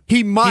star.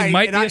 He might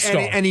be a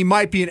star. And he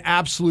might be an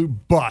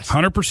absolute bust.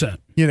 100%.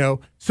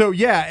 So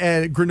yeah,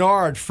 and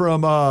Grenard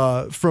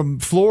from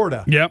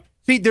Florida. Yep.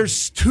 See,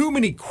 there's too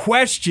many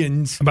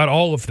questions about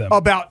all of them.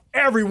 About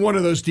every one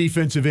of those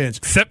defensive ends.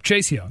 Except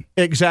Chase Young.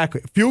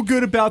 Exactly. Feel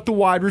good about the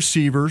wide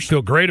receivers.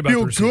 Feel great about the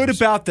receivers. Feel good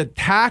about the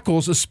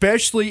tackles,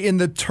 especially in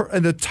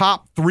the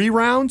top 3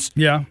 rounds.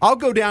 Yeah. I'll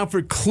go down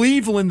for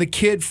Cleveland, the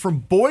kid from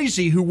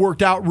Boise who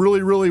worked out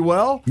really, really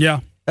well. Yeah.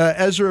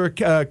 Ezra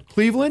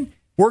Cleveland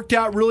worked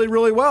out really,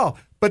 really well.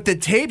 But the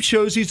tape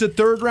shows he's a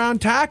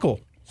 3rd-round tackle.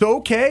 So,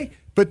 okay.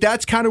 But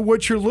that's kind of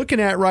what you're looking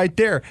at right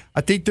there.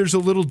 I think there's a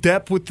little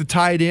depth with the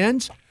tight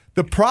ends.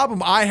 The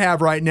problem I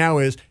have right now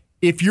is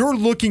if you're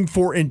looking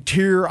for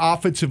interior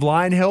offensive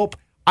line help,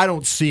 I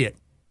don't see it.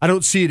 I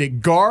don't see it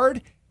at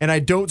guard, and I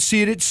don't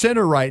see it at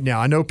center right now.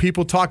 I know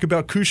people talk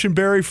about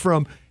Cushenberry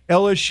from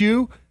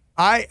LSU.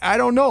 I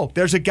don't know.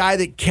 There's a guy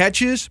that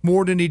catches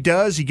more than he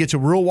does. He gets a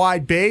real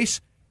wide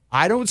base.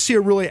 I don't see a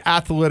really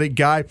athletic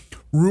guy.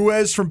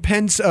 Ruiz from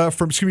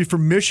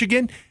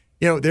Michigan.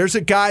 There's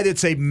a guy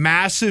that's a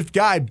massive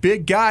guy,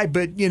 big guy,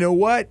 but you know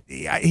what?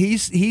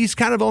 He's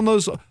kind of on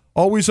those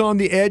always on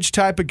the edge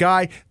type of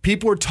guy.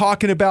 People are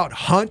talking about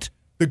Hunt,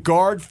 the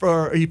guard,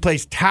 he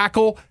plays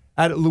tackle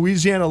at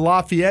Louisiana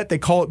Lafayette. They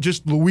call it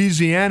just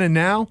Louisiana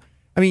now.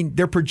 I mean,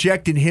 they're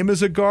projecting him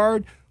as a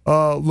guard.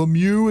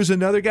 Lemieux is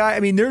another guy.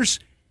 I mean,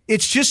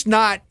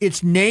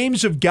 it's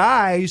names of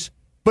guys,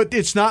 but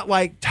it's not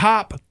like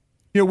top.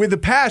 With the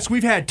past,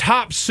 we've had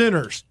top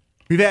centers.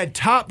 We've had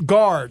top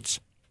guards.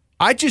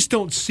 I just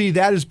don't see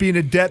that as being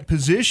a depth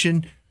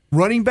position.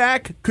 Running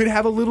back could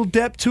have a little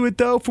depth to it,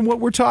 though, from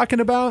what we're talking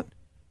about.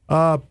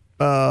 The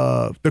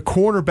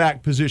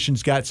cornerback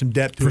position's got some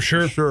depth to it. For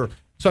sure.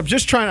 So I'm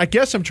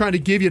trying to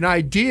give you an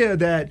idea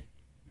that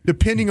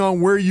depending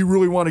on where you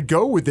really want to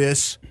go with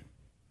this,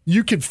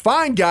 you can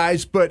find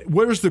guys, but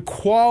where's the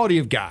quality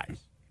of guys?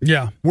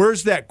 Yeah.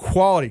 Where's that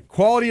quality?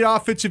 Quality at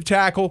offensive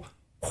tackle,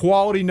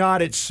 quality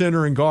not at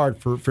center and guard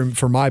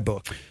for my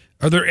book.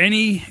 Are there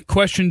any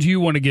questions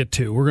you want to get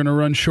to? We're going to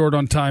run short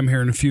on time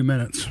here in a few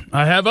minutes.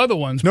 I have other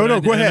ones. No,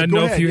 go ahead.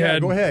 Go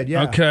ahead.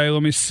 Yeah. Okay,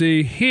 let me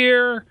see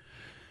here.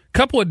 A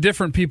couple of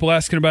different people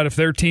asking about if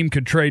their team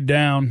could trade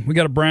down. We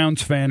got a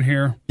Browns fan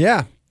here.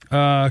 Yeah.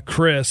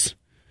 Chris.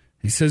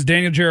 He says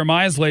Daniel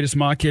Jeremiah's latest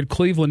mock had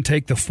Cleveland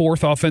take the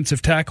 4th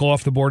offensive tackle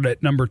off the board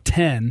at number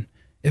 10.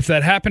 If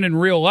that happened in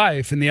real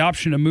life and the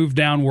option to move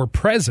down were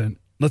present,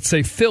 let's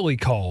say Philly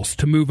calls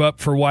to move up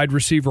for wide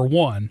receiver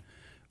 1,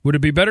 would it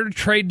be better to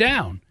trade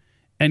down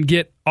and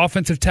get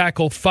offensive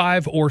tackle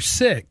 5 or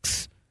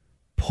 6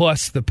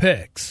 plus the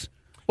picks?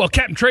 Well,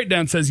 Captain Trade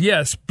Down says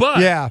yes,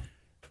 but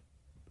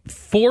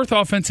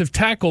 4th offensive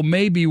tackle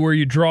may be where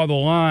you draw the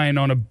line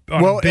on a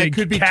big it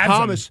could be chasm.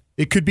 Thomas.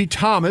 It could be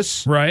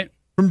Thomas, right,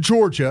 from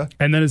Georgia.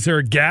 And then is there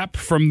a gap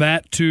from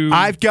that to?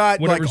 I've got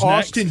like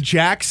Austin next?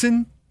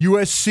 Jackson,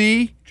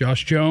 USC.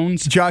 Josh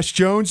Jones. Josh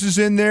Jones is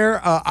in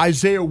there.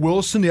 Isaiah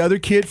Wilson, the other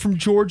kid from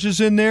Georgia, is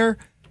in there.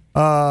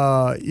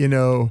 I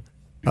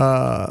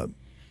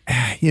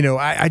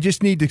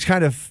just need to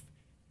kind of,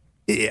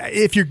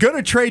 if you're going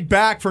to trade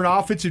back for an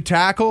offensive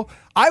tackle,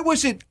 I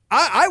was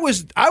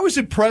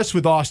impressed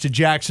with Austin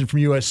Jackson from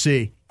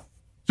USC.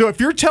 So if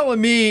you're telling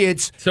me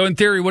so in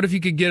theory, what if you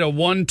could get a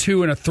 1,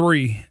 2, and a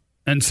 3,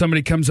 and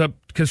somebody comes up,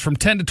 because from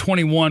 10 to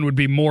 21 would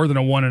be more than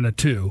a 1 and a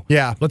 2.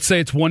 Yeah. Let's say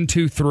it's 1,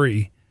 2,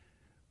 3.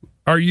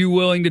 Are you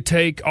willing to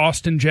take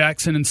Austin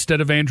Jackson instead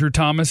of Andrew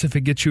Thomas if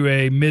it gets you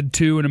a mid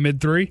 2 and a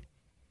mid 3?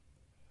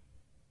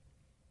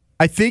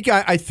 I think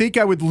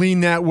I would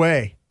lean that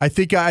way. I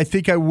think I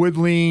would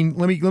lean.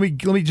 Let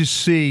me just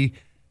see.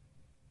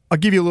 I'll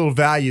give you a little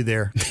value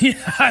there. Yeah,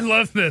 I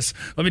love this.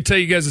 Let me tell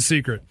you guys a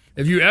secret.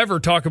 If you ever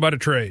talk about a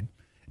trade,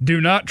 do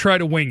not try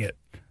to wing it.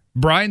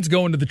 Brian's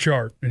going to the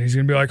chart, and he's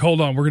going to be like,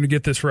 hold on, we're going to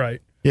get this right.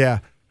 Yeah.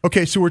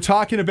 Okay, so we're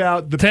talking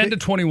about the 10 to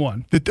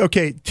 21.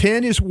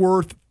 10 is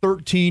worth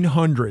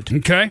 $1,300.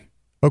 Okay.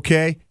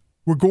 Okay.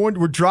 We're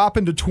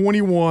dropping to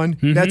 21.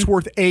 Mm-hmm. That's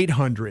worth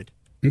 $800.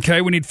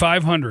 Okay, we need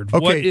 500.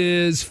 Okay. What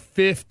is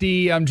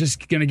 50? I'm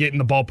just going to get in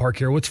the ballpark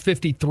here. What's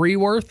 53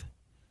 worth?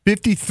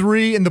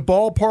 53 in the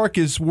ballpark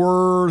is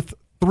worth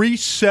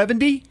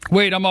 370.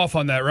 Wait, I'm off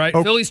on that, right?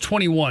 Oh. Philly's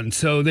 21,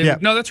 so they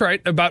no, that's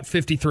right, about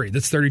 53.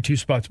 That's 32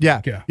 spots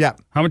back. Yeah.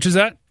 How much is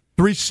that?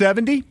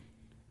 370.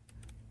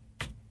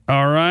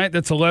 All right,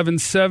 that's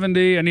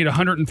 1170. I need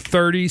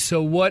 130.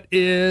 So what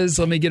is,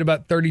 let me get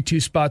about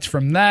 32 spots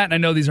from that. I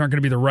know these aren't going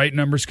to be the right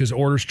numbers because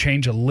orders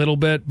change a little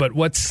bit, but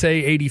let's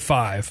say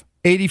 85.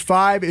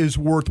 85 is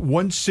worth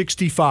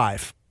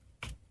 165.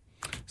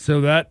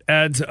 So that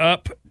adds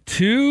up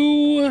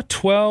to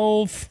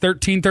 12,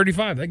 13,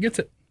 35. That gets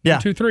it. Yeah.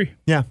 1, 2, 3.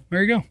 Yeah.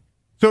 There you go.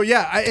 So,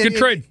 yeah. Good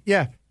trade.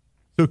 Yeah.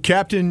 So,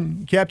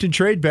 Captain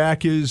Trade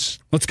Back is...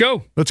 Let's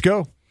go. Let's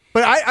go.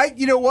 But I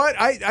you know what?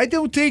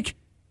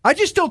 I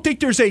just don't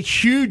think there's a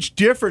huge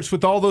difference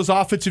with all those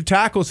offensive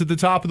tackles at the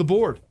top of the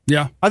board.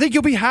 Yeah. I think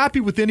you'll be happy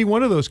with any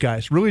one of those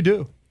guys. Really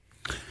do.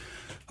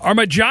 Are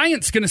my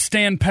Giants going to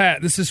stand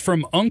pat? This is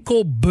from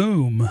Uncle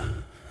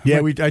Boom.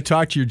 Yeah, I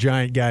talked to your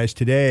Giant guys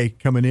today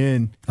coming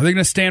in. Are they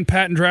going to stand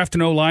pat and draft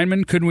an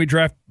O-lineman? Couldn't we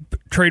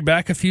trade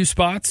back a few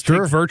spots,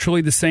 Sure. take virtually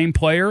the same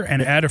player,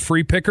 and add a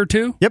free pick or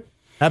two? Yep,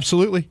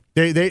 absolutely.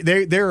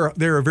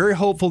 They're very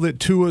hopeful that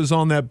Tua's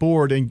on that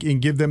board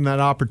and give them that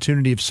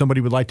opportunity if somebody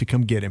would like to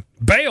come get him.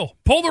 Bail.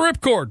 Pull the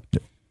ripcord.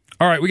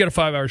 All right, we got a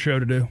 5-hour show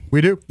to do.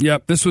 We do.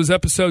 Yep, this was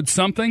episode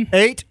something.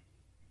 8.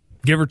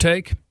 Give or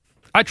take.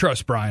 I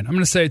trust Brian. I'm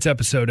going to say it's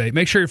episode 8.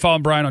 Make sure you're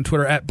following Brian on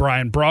Twitter at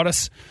Brian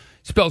Broaddus.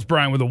 Spells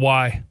Brian with a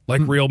Y,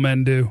 like real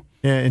men do.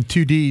 Yeah, and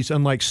 2 Ds,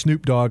 unlike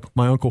Snoop Dogg,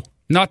 my uncle.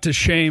 Not to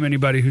shame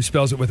anybody who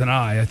spells it with an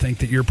I. I think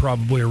that you're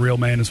probably a real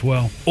man as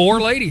well.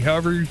 Or lady,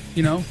 however,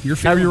 you're feeling.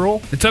 How you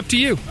roll? It's up to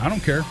you. I don't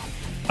care.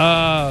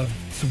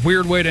 It's a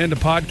weird way to end a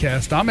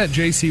podcast. I'm at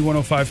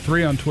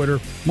JC1053 on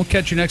Twitter. We'll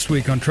catch you next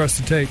week on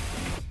Trusted Take.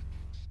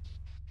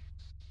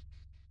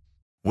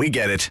 We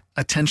get it.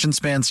 Attention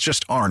spans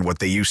just aren't what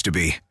they used to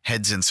be.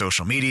 Heads in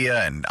social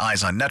media and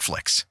eyes on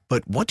Netflix.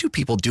 But what do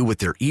people do with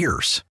their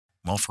ears?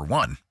 Well, for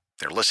one,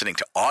 they're listening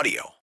to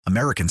audio.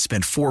 Americans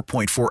spend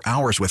 4.4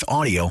 hours with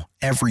audio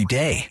every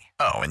day.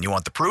 Oh, and you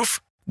want the proof?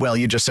 Well,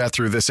 you just sat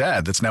through this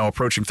ad that's now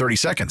approaching 30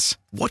 seconds.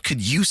 What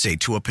could you say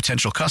to a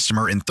potential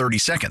customer in 30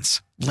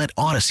 seconds? Let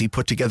Odyssey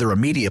put together a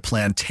media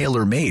plan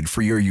tailor-made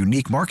for your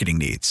unique marketing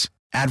needs.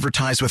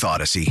 Advertise with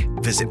Odyssey.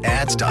 Visit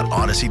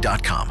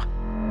ads.odyssey.com.